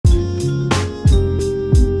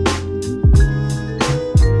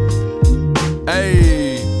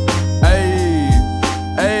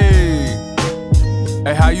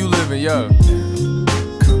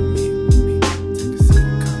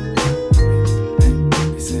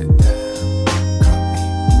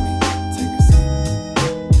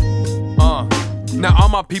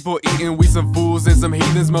my people eating, we some fools and some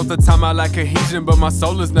heathens. Most of the time I like cohesion, but my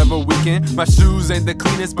soul is never weakened. My shoes ain't the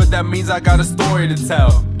cleanest, but that means I got a story to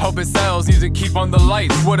tell. Hope it sells, need to keep on the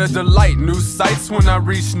lights. What a delight, new sights when I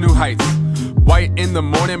reach new heights. White in the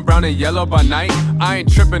morning, brown and yellow by night. I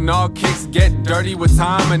ain't tripping, all kicks get dirty with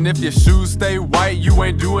time. And if your shoes stay white, you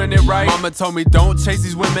ain't doing it right. Mama told me don't chase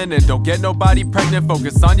these women and don't get nobody pregnant.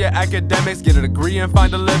 Focus on your academics, get a degree and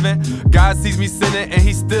find a living. God sees me sinning and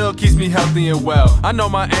he still keeps me healthy and well. I know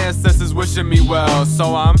my ancestors wishing me well,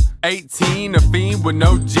 so I'm 18, a fiend with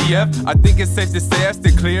no GF. I think it's safe to say I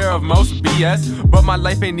stay clear of most BS. But my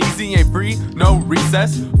life ain't easy, ain't free, no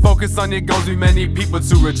recess. Focus on your goals, be many people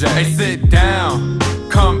to reject. Hey, sit down,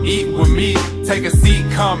 come eat with me. Take a seat,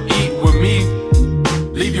 come eat with me.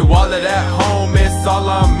 Leave your wallet at home, it's all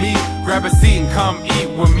on me. Grab a seat and come eat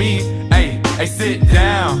with me. Hey, hey, sit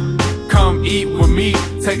down, come eat with me.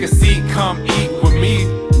 Take a seat, come eat with me.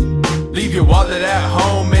 Leave your wallet at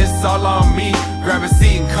home, it's all on me. Grab a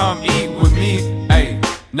seat and come eat with me. Hey,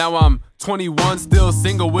 now I'm 21, still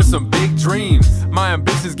single with some big dreams. My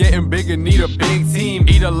ambition's getting bigger, need a big team.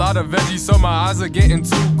 Eat a lot of veggies so my eyes are getting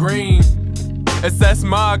too green. It's that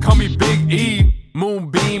smile, call me Big E.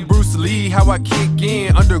 Moonbeam, Bruce Lee, how I kick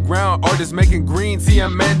in. Underground artists making green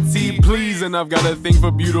TMNT, please. And I've got a thing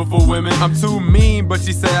for beautiful women. I'm too mean, but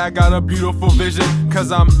she said I got a beautiful vision.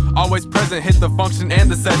 Cause I'm always present, hit the function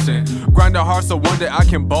and the session. Grind hard so one day I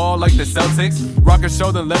can ball like the Celtics. Rock a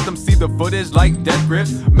show, then let them see the footage like death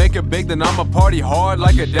grips. Make it big, then I'ma party hard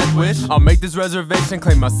like a death wish. I'll make this reservation,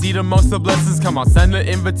 claim my seat amongst the blessings. Come on, send an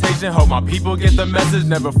invitation, hope my people get the message.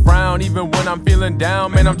 Never frown, even when I'm feeling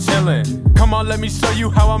down, man, I'm chillin'. Come on, let me show you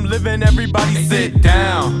how I'm living, everybody sit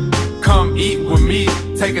down. Come eat with me,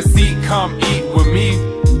 take a seat, come eat with me.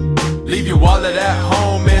 Leave your wallet at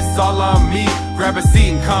home, it's all on me. Grab a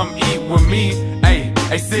seat and come eat with me. Hey,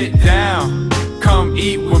 hey, sit down, come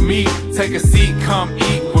eat with me. Take a seat, come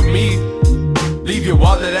eat with me. Leave your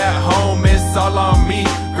wallet at home, it's all on me.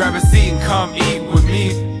 Grab a seat and come eat